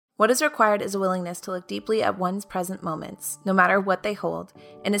What is required is a willingness to look deeply at one's present moments, no matter what they hold,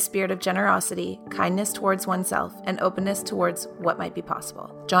 in a spirit of generosity, kindness towards oneself, and openness towards what might be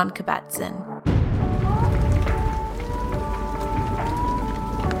possible. Jon Kabat-Zinn.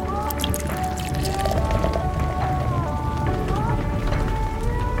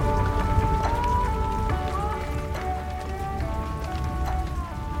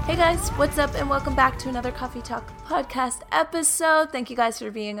 Hey guys, what's up and welcome back to another Coffee Talk podcast episode. Thank you guys for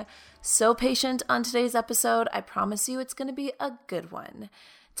being so patient on today's episode. I promise you it's going to be a good one.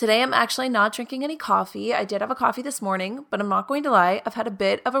 Today I'm actually not drinking any coffee. I did have a coffee this morning, but I'm not going to lie, I've had a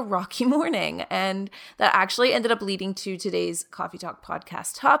bit of a rocky morning, and that actually ended up leading to today's Coffee Talk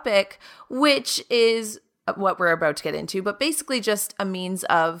podcast topic, which is what we're about to get into, but basically just a means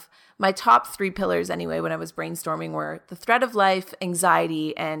of my top 3 pillars anyway when I was brainstorming were the thread of life,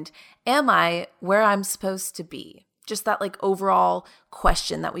 anxiety, and am I where I'm supposed to be? Just that overall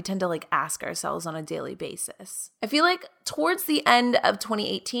question that we tend to ask ourselves on a daily basis. I feel like towards the end of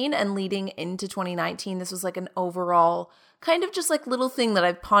 2018 and leading into 2019, this was an overall kind of just little thing that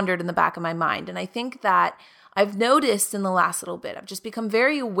I've pondered in the back of my mind. And I think that I've noticed in the last little bit, I've just become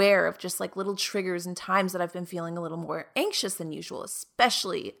very aware of just little triggers and times that I've been feeling a little more anxious than usual,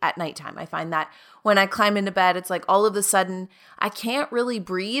 especially at nighttime. I find that when I climb into bed, it's all of a sudden I can't really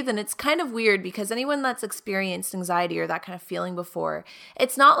breathe. And it's kind of weird because anyone that's experienced anxiety or that kind of feeling before,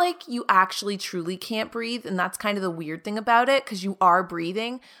 it's not like you actually truly can't breathe. And that's kind of the weird thing about it because you are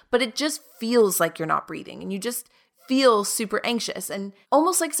breathing, but it just feels like you're not breathing and you just feel super anxious and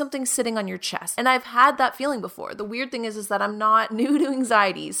almost like something's sitting on your chest. And I've had that feeling before. The weird thing is that I'm not new to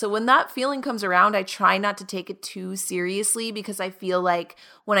anxiety. So when that feeling comes around, I try not to take it too seriously because I feel like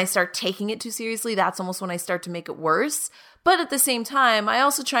when I start taking it too seriously, that's almost when I start to make it worse. But at the same time, I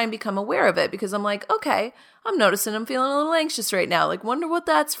also try and become aware of it because I'm okay, I'm noticing I'm feeling a little anxious right now. Wonder what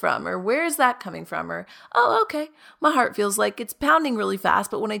that's from, or where is that coming from? Or, oh, okay, my heart feels like it's pounding really fast,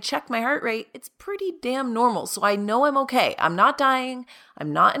 but when I check my heart rate, it's pretty damn normal. So I know I'm okay. I'm not dying.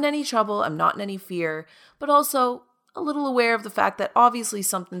 I'm not in any trouble. I'm not in any fear, but also a little aware of the fact that obviously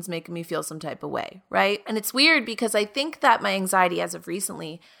something's making me feel some type of way, right? And it's weird because I think that my anxiety as of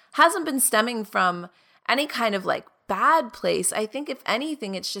recently hasn't been stemming from any kind of bad place. I think if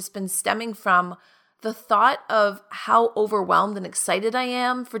anything, it's just been stemming from the thought of how overwhelmed and excited I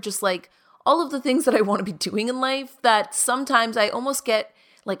am for just all of the things that I want to be doing in life, that sometimes I almost get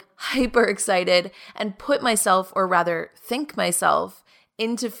hyper excited and put myself, or rather think myself,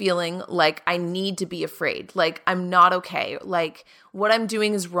 into feeling like I need to be afraid, I'm not okay, what I'm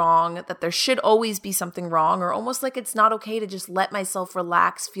doing is wrong, that there should always be something wrong, or almost it's not okay to just let myself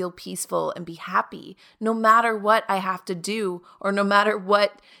relax, feel peaceful, and be happy, no matter what I have to do, or no matter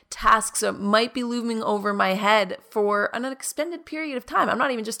what tasks might be looming over my head for an extended period of time. I'm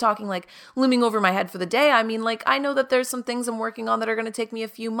not even just talking looming over my head for the day. I mean, I know that there's some things I'm working on that are going to take me a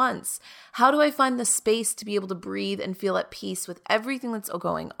few months. How do I find the space to be able to breathe and feel at peace with everything that's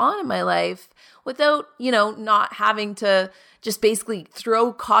going on in my life without, not having to just basically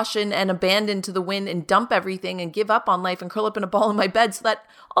throw caution and abandon to the wind and dump everything and give up on life and curl up in a ball in my bed so that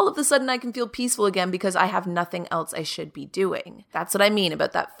all of a sudden I can feel peaceful again because I have nothing else I should be doing. That's what I mean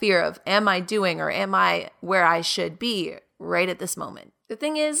about that fear of, am I doing or am I where I should be right at this moment? The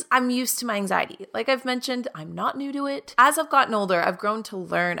thing is, I'm used to my anxiety. Like I've mentioned, I'm not new to it. As I've gotten older, I've grown to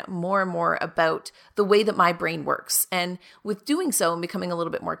learn more and more about the way that my brain works. And with doing so, I'm becoming a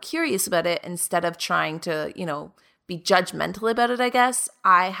little bit more curious about it instead of trying to, be judgmental about it, I guess.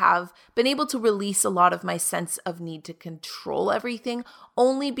 I have been able to release a lot of my sense of need to control everything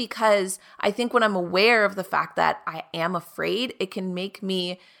only because I think when I'm aware of the fact that I am afraid, it can make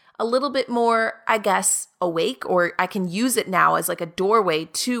me a little bit more, I guess, awake, or I can use it now as a doorway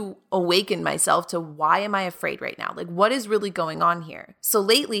to awaken myself to why am I afraid right now? What is really going on here? So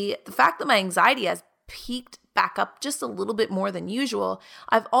lately, the fact that my anxiety has peaked back up just a little bit more than usual,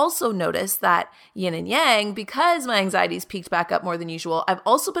 I've also noticed that yin and yang, because my anxiety's peaked back up more than usual, I've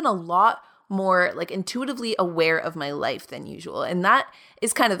also been a lot more intuitively aware of my life than usual. And that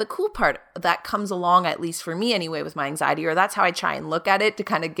is kind of the cool part that comes along, at least for me anyway, with my anxiety, or that's how I try and look at it to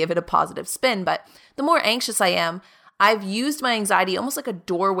kind of give it a positive spin. But the more anxious I am, I've used my anxiety almost like a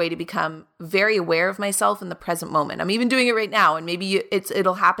doorway to become very aware of myself in the present moment. I'm even doing it right now, and maybe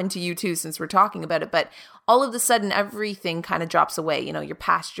it'll happen to you too since we're talking about it. But all of a sudden, everything kind of drops away. Your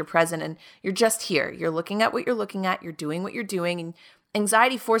past, your present, and you're just here. You're looking at what you're looking at. You're doing what you're doing, and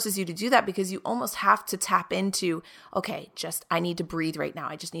anxiety forces you to do that because you almost have to tap into, okay, I need to breathe right now.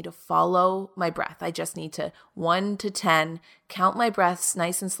 I just need to follow my breath. I just need to 1 to 10, count my breaths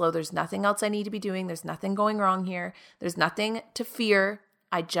nice and slow. There's nothing else I need to be doing. There's nothing going wrong here. There's nothing to fear.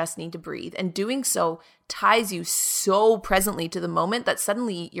 I just need to breathe. And doing so ties you so presently to the moment that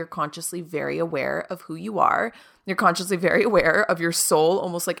suddenly you're consciously very aware of who you are. You're consciously very aware of your soul,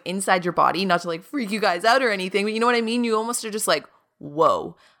 almost like inside your body, not to like freak you guys out or anything, but you know what I mean? You almost are just like,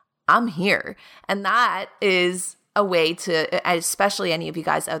 whoa, I'm here. And that is a way to, especially any of you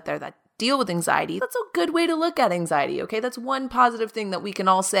guys out there that deal with anxiety, that's a good way to look at anxiety, okay? That's one positive thing that we can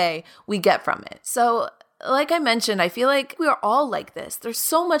all say we get from it. So like I mentioned, I feel like we are all like this. There's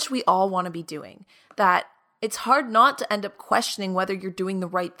so much we all want to be doing that it's hard not to end up questioning whether you're doing the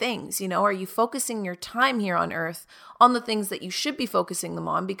right things. You know, are you focusing your time here on earth on the things that you should be focusing them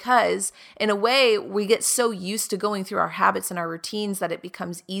on? Because in a way, we get so used to going through our habits and our routines that it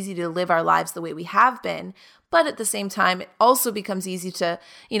becomes easy to live our lives the way we have been. But at the same time, it also becomes easy to,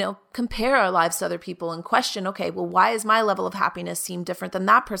 compare our lives to other people and question, okay, well, why is my level of happiness seem different than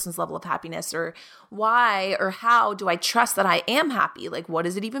that person's level of happiness? Or why or how do I trust that I am happy? Like, what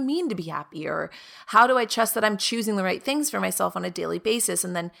does it even mean to be happy? Or how do I trust that I'm choosing the right things for myself on a daily basis?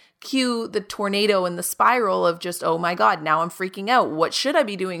 And then cue the tornado and the spiral of just, oh my God, now I'm freaking out. What should I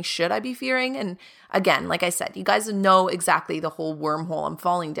be doing? Should I be fearing? And again, like I said, you guys know exactly the whole wormhole I'm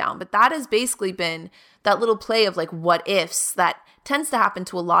falling down. But that has basically been that little play of like what ifs that tends to happen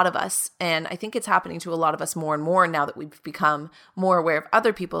to a lot of us. And I think it's happening to a lot of us more and more now that we've become more aware of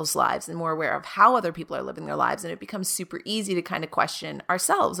other people's lives and more aware of how other people are living their lives. And it becomes super easy to kind of question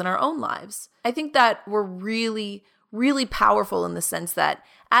ourselves and our own lives. I think that we're really powerful in the sense that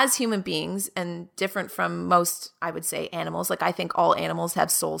as human beings, and different from most, I would say, animals, like I think all animals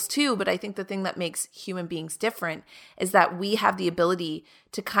have souls too, but I think the thing that makes human beings different is that we have the ability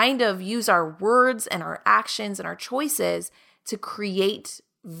to kind of use our words and our actions and our choices to create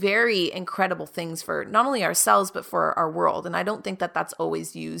very incredible things for not only ourselves, but for our world. And I don't think that that's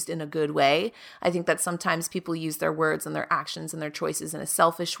always used in a good way. I think that sometimes people use their words and their actions and their choices in a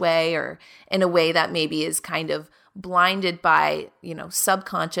selfish way, or in a way that maybe is kind of blinded by,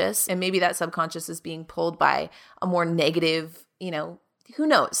 subconscious. And maybe that subconscious is being pulled by a more negative, who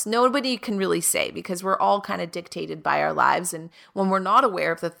knows? Nobody can really say, because we're all kind of dictated by our lives. And when we're not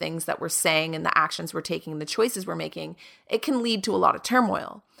aware of the things that we're saying and the actions we're taking and the choices we're making, it can lead to a lot of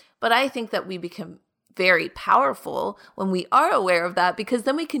turmoil. But I think that we become very powerful when we are aware of that, because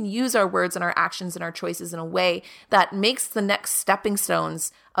then we can use our words and our actions and our choices in a way that makes the next stepping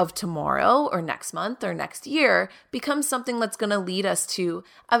stones of tomorrow or next month or next year become something that's going to lead us to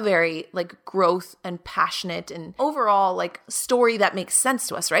a very growth and passionate and overall story that makes sense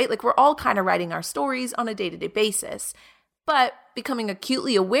to us, right? Like we're all kind of writing our stories on a day-to-day basis. But becoming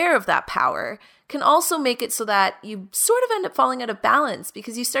acutely aware of that power can also make it so that you sort of end up falling out of balance,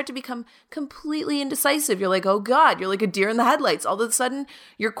 because you start to become completely indecisive. You're like, oh God, you're like a deer in the headlights. All of a sudden,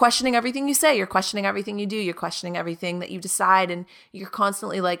 you're questioning everything you say. You're questioning everything you do. You're questioning everything that you decide. And you're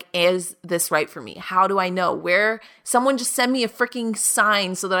constantly like, is this right for me? How do I know? Where? Someone just send me a freaking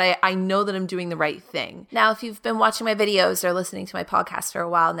sign so that I know that I'm doing the right thing. Now, if you've been watching my videos or listening to my podcast for a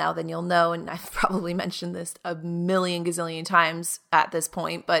while now, then you'll know, and I've probably mentioned this a million gazillion times at this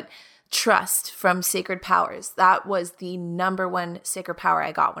point, but trust from Sacred Powers. That was the number one sacred power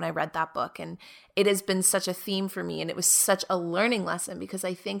I got when I read that book. And it has been such a theme for me. And it was such a learning lesson, because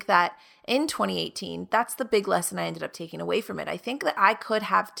I think that in 2018, that's the big lesson I ended up taking away from it. I think that I could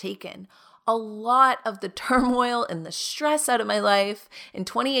have taken a lot of the turmoil and the stress out of my life in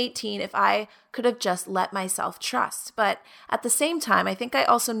 2018 if I could have just let myself trust. But at the same time, I think I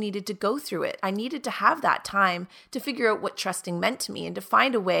also needed to go through it. I needed to have that time to figure out what trusting meant to me and to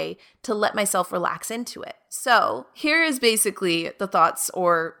find a way to let myself relax into it. So here is basically the thoughts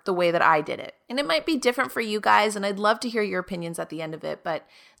or the way that I did it. And it might be different for you guys, and I'd love to hear your opinions at the end of it, but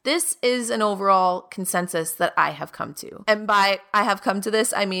this is an overall consensus that I have come to. And by I have come to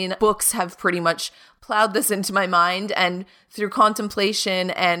this, I mean books have pretty much plowed this into my mind, and through contemplation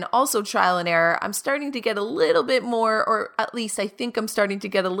and also trial and error, I'm starting to get a little bit more, or at least I think I'm starting to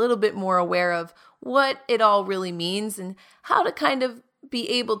get a little bit more aware of what it all really means and how to kind of be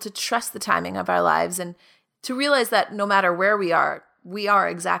able to trust the timing of our lives and to realize that no matter where we are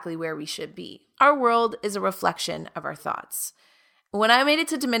exactly where we should be. Our world is a reflection of our thoughts. When I made it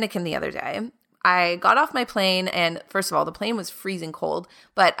to Dominican the other day, I got off my plane, and first of all, the plane was freezing cold,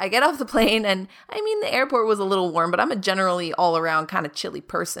 but I get off the plane, and I mean, the airport was a little warm, but I'm a generally all around kind of chilly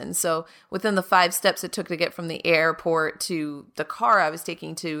person. So within the 5 steps it took to get from the airport to the car I was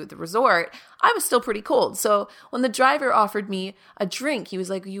taking to the resort, I was still pretty cold. So when the driver offered me a drink, he was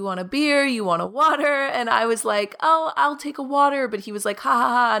like, you want a beer? You want a water? And I was like, oh, I'll take a water. But he was like, ha ha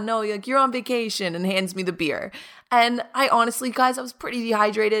ha, no, like you're on vacation, and hands me the beer. And I honestly, guys, I was pretty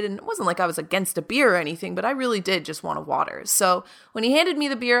dehydrated, and it wasn't like I was against a beer or anything, but I really did just want a water. So when he handed me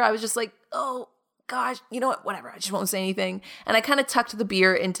the beer, I was just like, oh gosh, you know what, whatever, I just won't say anything. And I kind of tucked the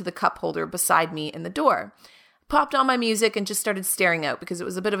beer into the cup holder beside me in the door, popped on my music, and just started staring out because it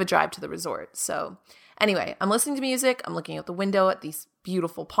was a bit of a drive to the resort. So anyway, I'm listening to music, I'm looking out the window at these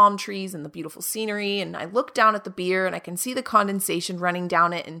beautiful palm trees and the beautiful scenery, and I look down at the beer and I can see the condensation running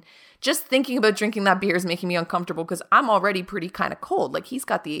down it, and just thinking about drinking that beer is making me uncomfortable because I'm already pretty kind of cold. Like, he's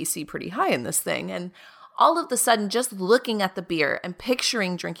got the AC pretty high in this thing, and all of a sudden, just looking at the beer and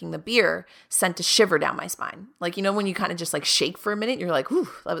picturing drinking the beer sent a shiver down my spine. Like, you know, when you kind of just like shake for a minute, you're like, ooh,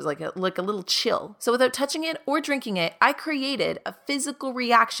 that was like a little chill. So without touching it or drinking it, I created a physical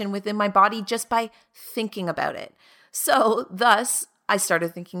reaction within my body just by thinking about it. So thus, I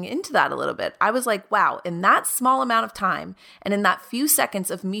started thinking into that a little bit. I was like, wow, in that small amount of time and in that few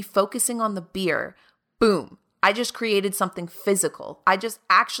seconds of me focusing on the beer, boom, I just created something physical. I just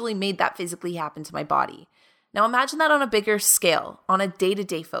actually made that physically happen to my body. Now imagine that on a bigger scale, on a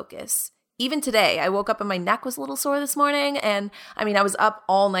day-to-day focus. Even today, I woke up and my neck was a little sore this morning. And I mean, I was up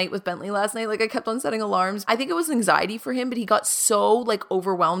all night with Bentley last night. Like, I kept on setting alarms. I think it was anxiety for him, but he got so like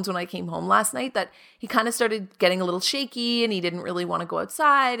overwhelmed when I came home last night that he kind of started getting a little shaky and he didn't really want to go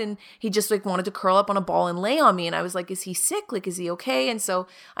outside. And he just like wanted to curl up on a ball and lay on me. And I was like, is he sick? Like, is he okay? And so,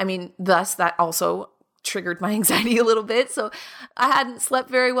 I mean, thus that also triggered my anxiety a little bit. So I hadn't slept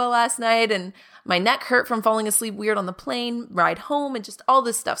very well last night, and my neck hurt from falling asleep weird on the plane ride home, and just all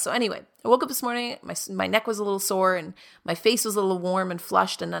this stuff. So anyway, I woke up this morning, my neck was a little sore and my face was a little warm and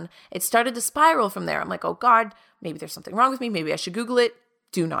flushed, and then it started to spiral from there. I'm like, oh God, maybe there's something wrong with me. Maybe I should Google it.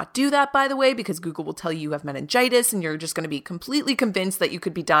 Do not do that, by the way, because Google will tell you have meningitis and you're just going to be completely convinced that you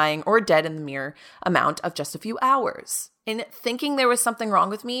could be dying or dead in the mere amount of just a few hours. In thinking there was something wrong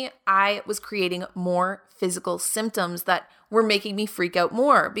with me, I was creating more physical symptoms that were making me freak out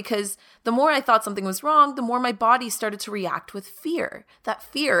more, because the more I thought something was wrong, the more my body started to react with fear. That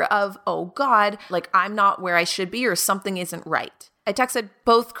fear of, oh God, like I'm not where I should be or something isn't right. I texted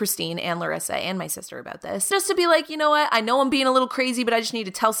both Christine and Larissa and my sister about this just to be like, you know what? I know I'm being a little crazy, but I just need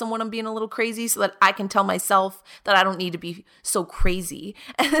to tell someone I'm being a little crazy so that I can tell myself that I don't need to be so crazy.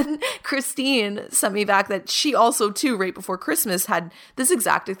 And then Christine sent me back that she also too, right before Christmas, had this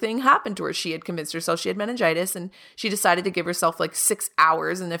exact thing happen to her. She had convinced herself she had meningitis and she decided to give herself like 6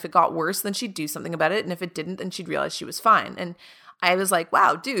 hours. And if it got worse, then she'd do something about it. And if it didn't, then she'd realize she was fine. And I was like,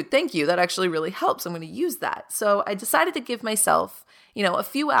 wow, dude, thank you. That actually really helps. I'm going to use that. So I decided to give myself, you know, a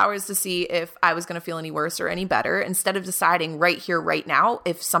few hours to see if I was going to feel any worse or any better, instead of deciding right here, right now,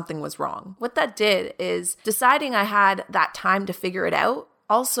 if something was wrong. What that did is deciding I had that time to figure it out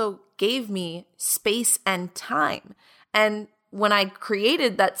also gave me space and time. And when I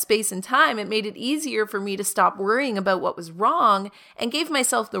created that space and time, it made it easier for me to stop worrying about what was wrong and gave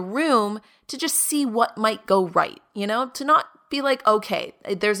myself the room to just see what might go right, you know, to not be like, okay,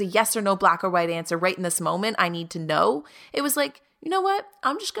 there's a yes or no, black or white answer right in this moment. I need to know. It was like, you know what?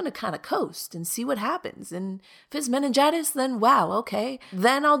 I'm just going to kind of coast and see what happens. And if it's meningitis, then wow, okay,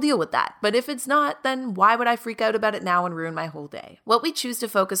 then I'll deal with that. But if it's not, then why would I freak out about it now and ruin my whole day? What we choose to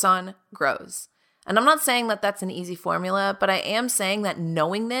focus on grows. And I'm not saying that that's an easy formula, but I am saying that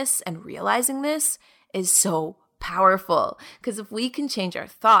knowing this and realizing this is so powerful. Because if we can change our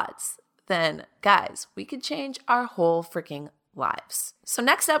thoughts, then guys, we could change our whole freaking lives. So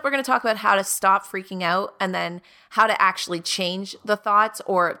next up, we're going to talk about how to stop freaking out and then how to actually change the thoughts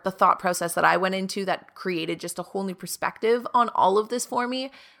or the thought process that I went into that created just a whole new perspective on all of this for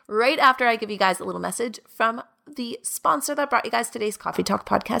me, right after I give you guys a little message from the sponsor that brought you guys today's Coffee Talk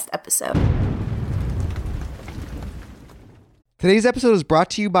podcast episode. Today's episode is brought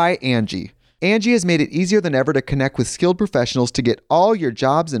to you by Angie. Angie has made it easier than ever to connect with skilled professionals to get all your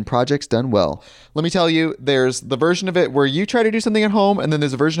jobs and projects done well. Let me tell you, there's the version of it where you try to do something at home, and then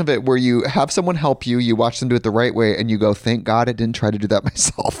there's a version of it where you have someone help you, you watch them do it the right way, and you go, thank God I didn't try to do that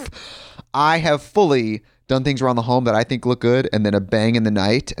myself. I have fully done things around the home that I think look good, and then a bang in the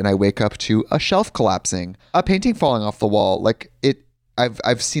night, and I wake up to a shelf collapsing, a painting falling off the wall.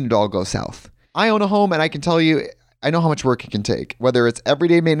 I've seen it all go south. I own a home, and I can tell you, I know how much work it can take. Whether it's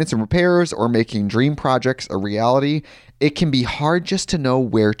everyday maintenance and repairs or making dream projects a reality, it can be hard just to know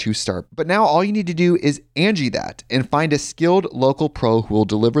where to start. But now all you need to do is Angie that and find a skilled local pro who will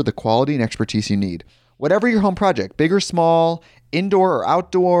deliver the quality and expertise you need. Whatever your home project, big or small, indoor or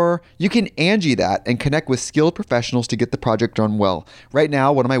outdoor. You can Angie that and connect with skilled professionals to get the project done well. Right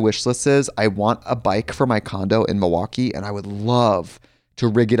now, one of my wish lists is I want a bike for my condo in Milwaukee, and I would love to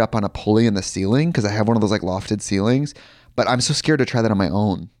rig it up on a pulley in the ceiling because I have one of those like lofted ceilings, but I'm so scared to try that on my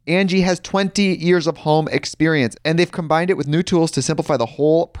own. Angie has 20 years of home experience, and they've combined it with new tools to simplify the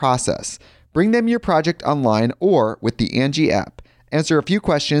whole process. Bring them your project online or with the Angie app. Answer a few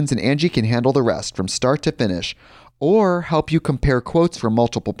questions and Angie can handle the rest from start to finish, or help you compare quotes from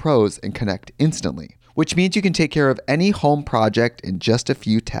multiple pros and connect instantly, which means you can take care of any home project in just a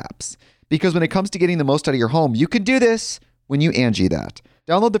few taps. Because when it comes to getting the most out of your home, you can do this when you Angie that.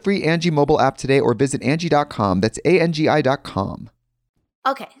 Download the free Angie mobile app today or visit Angie.com. That's ANGI.com.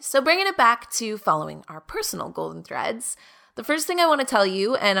 Okay, so bringing it back to following our personal golden threads, the first thing I want to tell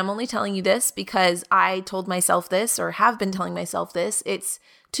you, and I'm only telling you this because I told myself this or have been telling myself this, it's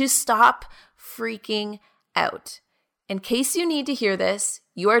to stop freaking out. In case you need to hear this,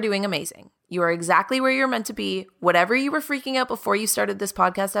 you are doing amazing. You are exactly where you're meant to be. Whatever you were freaking out before you started this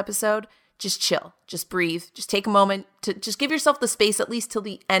podcast episode, just chill, just breathe, just take a moment to just give yourself the space, at least till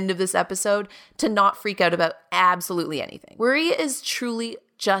the end of this episode, to not freak out about absolutely anything. Worry is truly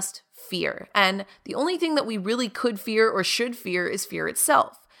just fear. And the only thing that we really could fear or should fear is fear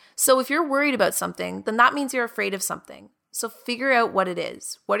itself. So if you're worried about something, then that means you're afraid of something. So figure out what it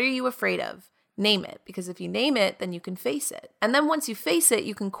is. What are you afraid of? Name it, because if you name it, then you can face it. And then once you face it,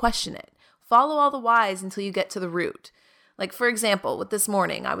 you can question it. Follow all the whys until you get to the root. Like, for example, with this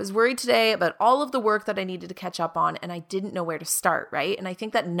morning, I was worried today about all of the work that I needed to catch up on, and I didn't know where to start, right? And I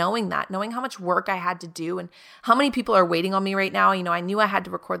think that knowing how much work I had to do and how many people are waiting on me right now, I knew I had to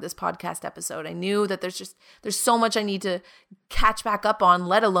record this podcast episode. I knew that there's so much I need to catch back up on,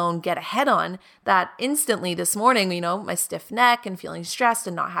 let alone get ahead on, that instantly this morning, my stiff neck and feeling stressed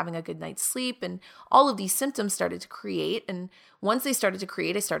and not having a good night's sleep and all of these symptoms started to create. And once they started to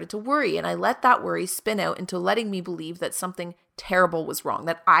create, I started to worry, and I let that worry spin out into letting me believe that something terrible was wrong,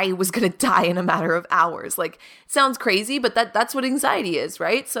 that I was going to die in a matter of hours. Like, it sounds crazy, but that's what anxiety is,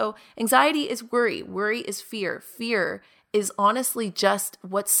 right? So anxiety is worry. Worry is fear. Fear is honestly just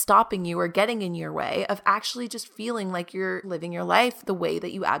what's stopping you or getting in your way of actually just feeling like you're living your life the way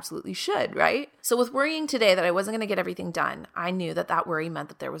that you absolutely should, right? So with worrying today that I wasn't going to get everything done, I knew that worry meant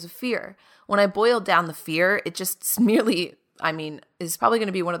that there was a fear. When I boiled down the fear, it just merely, is probably going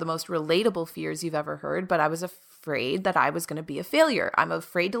to be one of the most relatable fears you've ever heard, but I was afraid that I was going to be a failure. I'm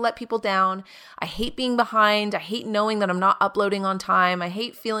afraid to let people down. I hate being behind. I hate knowing that I'm not uploading on time. I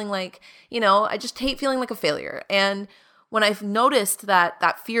hate feeling like, I just hate feeling like a failure. And when I've noticed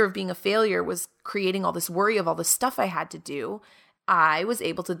that fear of being a failure was creating all this worry of all the stuff I had to do, I was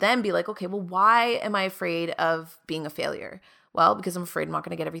able to then be like, okay, well, why am I afraid of being a failure? Well, because I'm afraid I'm not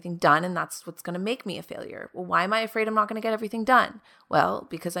going to get everything done, and that's what's going to make me a failure. Well, why am I afraid I'm not going to get everything done? Well,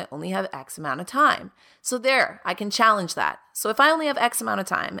 because I only have X amount of time. So there, I can challenge that. So if I only have X amount of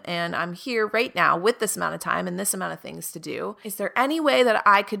time, and I'm here right now with this amount of time and this amount of things to do, is there any way that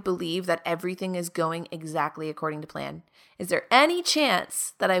I could believe that everything is going exactly according to plan? Is there any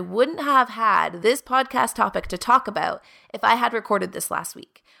chance that I wouldn't have had this podcast topic to talk about if I had recorded this last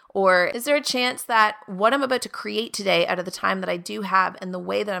week? Or is there a chance that what I'm about to create today out of the time that I do have and the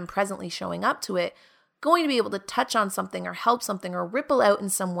way that I'm presently showing up to it, going to be able to touch on something or help something or ripple out in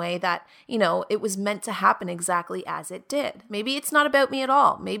some way that, it was meant to happen exactly as it did? Maybe it's not about me at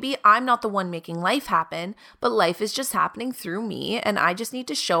all. Maybe I'm not the one making life happen, but life is just happening through me and I just need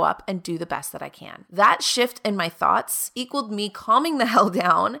to show up and do the best that I can. That shift in my thoughts equaled me calming the hell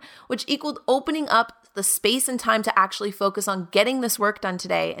down, which equaled opening up the space and time to actually focus on getting this work done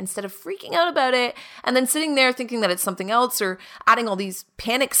today instead of freaking out about it and then sitting there thinking that it's something else or adding all these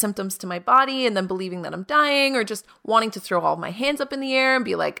panic symptoms to my body and then believing that I'm dying or just wanting to throw all my hands up in the air and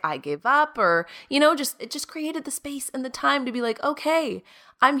be like, I gave up, or, it just created the space and the time to be like, okay,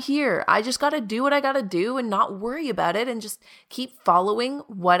 I'm here. I just got to do what I got to do and not worry about it and just keep following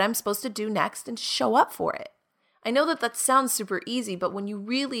what I'm supposed to do next and show up for it. I know that sounds super easy, but when you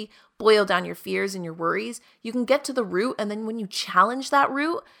really boil down your fears and your worries, you can get to the root. And then when you challenge that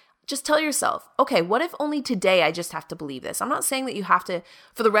root, just tell yourself, okay, what if only today I just have to believe this? I'm not saying that you have to,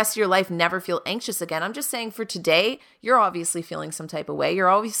 for the rest of your life, never feel anxious again. I'm just saying for today, you're obviously feeling some type of way. You're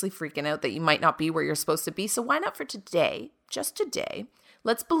obviously freaking out that you might not be where you're supposed to be. So why not for today, just today,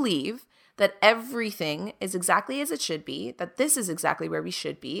 let's believe that everything is exactly as it should be, that this is exactly where we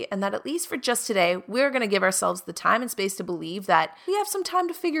should be, and that at least for just today, we're going to give ourselves the time and space to believe that we have some time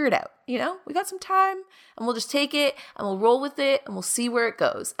to figure it out. We got some time, and we'll just take it and we'll roll with it and we'll see where it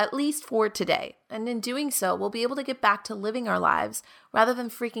goes, at least for today. And in doing so, we'll be able to get back to living our lives rather than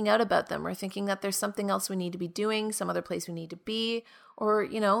freaking out about them or thinking that there's something else we need to be doing, some other place we need to be, or,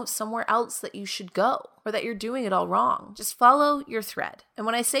 somewhere else that you should go, or that you're doing it all wrong. Just follow your thread. And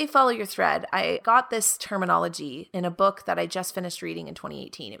when I say follow your thread, I got this terminology in a book that I just finished reading in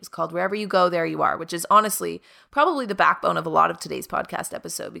 2018. It was called Wherever You Go, There You Are, which is honestly probably the backbone of a lot of today's podcast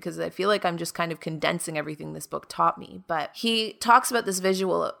episode, because I feel like I'm just kind of condensing everything this book taught me. But he talks about this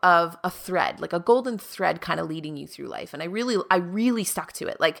visual of a thread, like a golden thread kind of leading you through life. And I really stuck to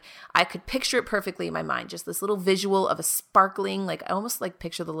it. Like I could picture it perfectly in my mind, just this little visual of a sparkling, like I almost like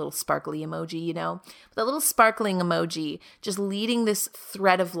picture the little sparkly emoji, the little sparkling emoji just leading this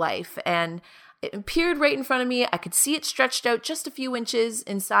thread of life. And it appeared right in front of me. I could see it stretched out just a few inches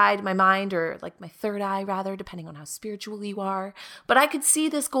inside my mind, or like my third eye rather, depending on how spiritual you are. But I could see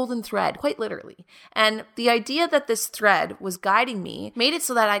this golden thread quite literally. And the idea that this thread was guiding me made it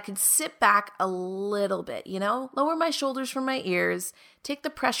so that I could sit back a little bit, lower my shoulders from my ears, take the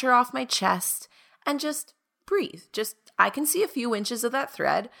pressure off my chest, and just breathe. I can see a few inches of that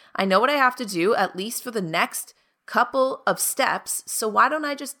thread. I know what I have to do, at least for the next couple of steps. So why don't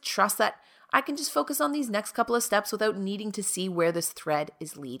I just trust that I can just focus on these next couple of steps without needing to see where this thread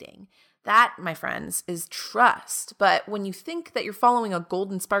is leading? That, my friends, is trust. But when you think that you're following a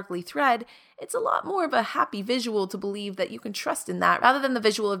golden sparkly thread, it's a lot more of a happy visual to believe that you can trust in that, rather than the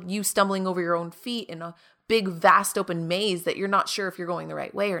visual of you stumbling over your own feet in a big, vast open maze that you're not sure if you're going the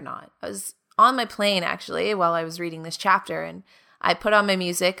right way or not. I was on my plane, actually, while I was reading this chapter, and I put on my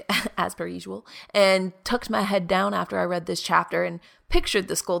music, as per usual, and tucked my head down after I read this chapter and pictured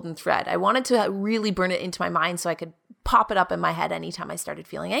this golden thread. I wanted to really burn it into my mind so I could pop it up in my head anytime I started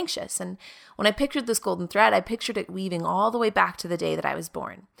feeling anxious. And when I pictured this golden thread, I pictured it weaving all the way back to the day that I was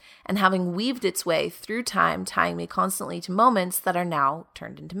born, and having weaved its way through time, tying me constantly to moments that are now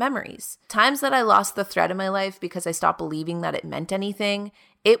turned into memories. Times that I lost the thread in my life because I stopped believing that it meant anything,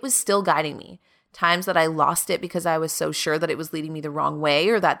 it was still guiding me. Times that I lost it because I was so sure that it was leading me the wrong way,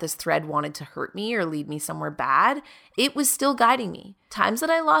 or that this thread wanted to hurt me or lead me somewhere bad, it was still guiding me. Times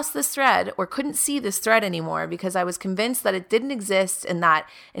that I lost this thread or couldn't see this thread anymore because I was convinced that it didn't exist, and that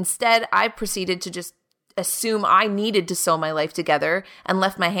instead I proceeded to just assume I needed to sew my life together and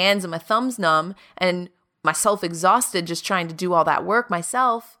left my hands and my thumbs numb and myself exhausted just trying to do all that work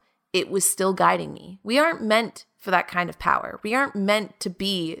myself, it was still guiding me. We aren't meant for that kind of power. We aren't meant to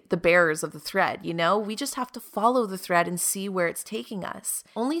be the bearers of the thread, We just have to follow the thread and see where it's taking us.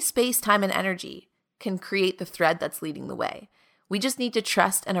 Only space, time, and energy can create the thread that's leading the way. We just need to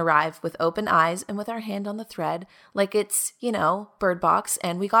trust and arrive with open eyes and with our hand on the thread like it's, Bird Box,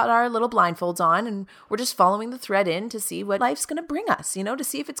 and we got our little blindfolds on and we're just following the thread in to see what life's going to bring us, to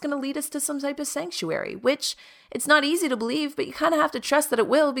see if it's going to lead us to some type of sanctuary, which it's not easy to believe, but you kind of have to trust that it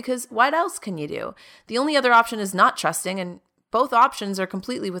will, because what else can you do? The only other option is not trusting, and both options are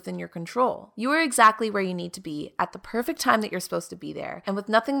completely within your control. You are exactly where you need to be at the perfect time that you're supposed to be there, and with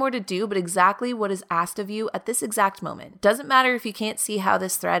nothing more to do but exactly what is asked of you at this exact moment. Doesn't matter if you can't see how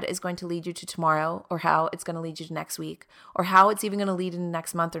this thread is going to lead you to tomorrow, or how it's going to lead you to next week, or how it's even going to lead into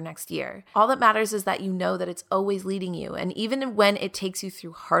next month or next year. All that matters is that you know that it's always leading you, and even when it takes you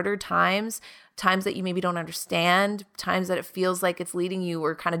through harder times that you maybe don't understand, times that it feels like it's leading you,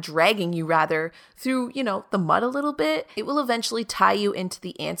 or kind of dragging you rather, through, the mud a little bit, it will eventually tie you into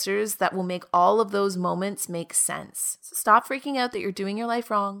the answers that will make all of those moments make sense. So stop freaking out that you're doing your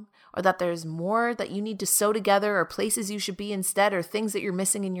life wrong, or that there's more that you need to sew together, or places you should be instead, or things that you're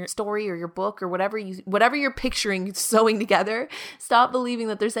missing in your story or your book, or whatever you're picturing sewing together. Stop believing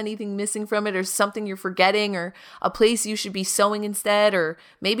that there's anything missing from it, or something you're forgetting, or a place you should be sewing instead, or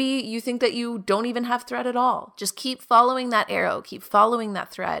maybe you think that you don't even have thread at all. Just keep following that arrow, keep following that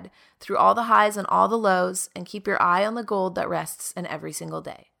thread through all the highs and all the lows, and keep your eye on the gold that rests in every single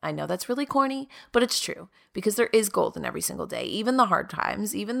day. I know that's really corny, but it's true, because there is gold in every single day. Even the hard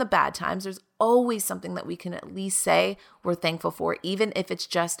times, even the bad times, there's always something that we can at least say we're thankful for, even if it's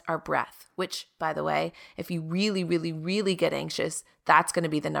just our breath, which, by the way, if you really, really, really get anxious, that's going to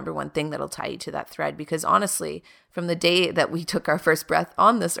be the number one thing that'll tie you to that thread. Because honestly, from the day that we took our first breath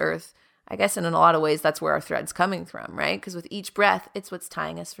on this earth, I guess in a lot of ways, that's where our thread's coming from, right? Because with each breath, it's what's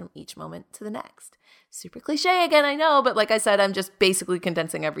tying us from each moment to the next. Super cliche again, I know, but like I said, I'm just basically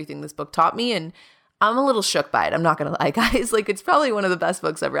condensing everything this book taught me, and I'm a little shook by it. I'm not going to lie, guys. Like, it's probably one of the best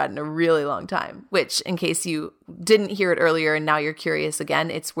books I've read in a really long time, which, in case you didn't hear it earlier and now you're curious again,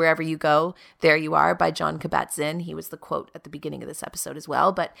 it's Wherever You Go, There You Are by Jon Kabat-Zinn. He was the quote at the beginning of this episode as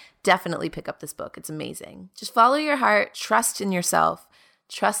well, but definitely pick up this book. It's amazing. Just follow your heart, trust in yourself,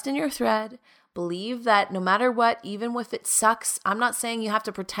 trust in your thread, believe that no matter what, even if it sucks, I'm not saying you have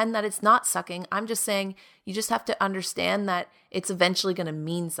to pretend that it's not sucking. I'm just saying you just have to understand that it's eventually going to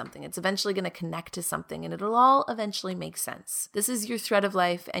mean something. It's eventually going to connect to something, and it'll all eventually make sense. This is your thread of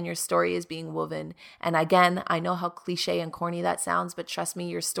life, and your story is being woven. And again, I know how cliche and corny that sounds, but trust me,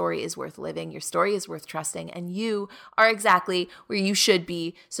 your story is worth living. Your story is worth trusting, and you are exactly where you should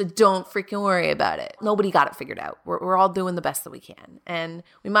be, so don't freaking worry about it. Nobody got it figured out. We're all doing the best that we can, and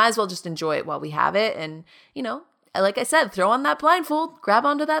we might as well just enjoy it while we have it. And, you know, like I said, throw on that blindfold, grab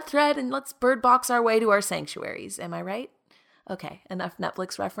onto that thread, and let's bird box our way to our sanctuaries. Am I right? Okay, enough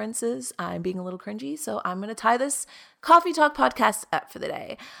Netflix references. I'm being a little cringy, so I'm going to tie this Coffee Talk podcast up for the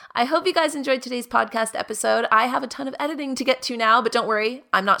day. I hope you guys enjoyed today's podcast episode. I have a ton of editing to get to now, but don't worry,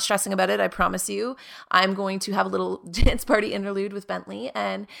 I'm not stressing about it, I promise you. I'm going to have a little dance party interlude with Bentley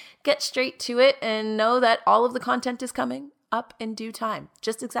and get straight to it and know that all of the content is coming up in due time,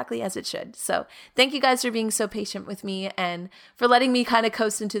 just exactly as it should. So thank you guys for being so patient with me and for letting me kind of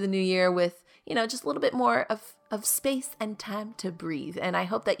coast into the new year with, you know, just a little bit more of space and time to breathe. And I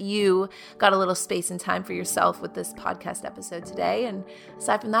hope that you got a little space and time for yourself with this podcast episode today. And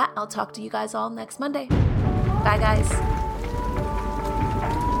aside from that, I'll talk to you guys all next Monday. Bye, guys.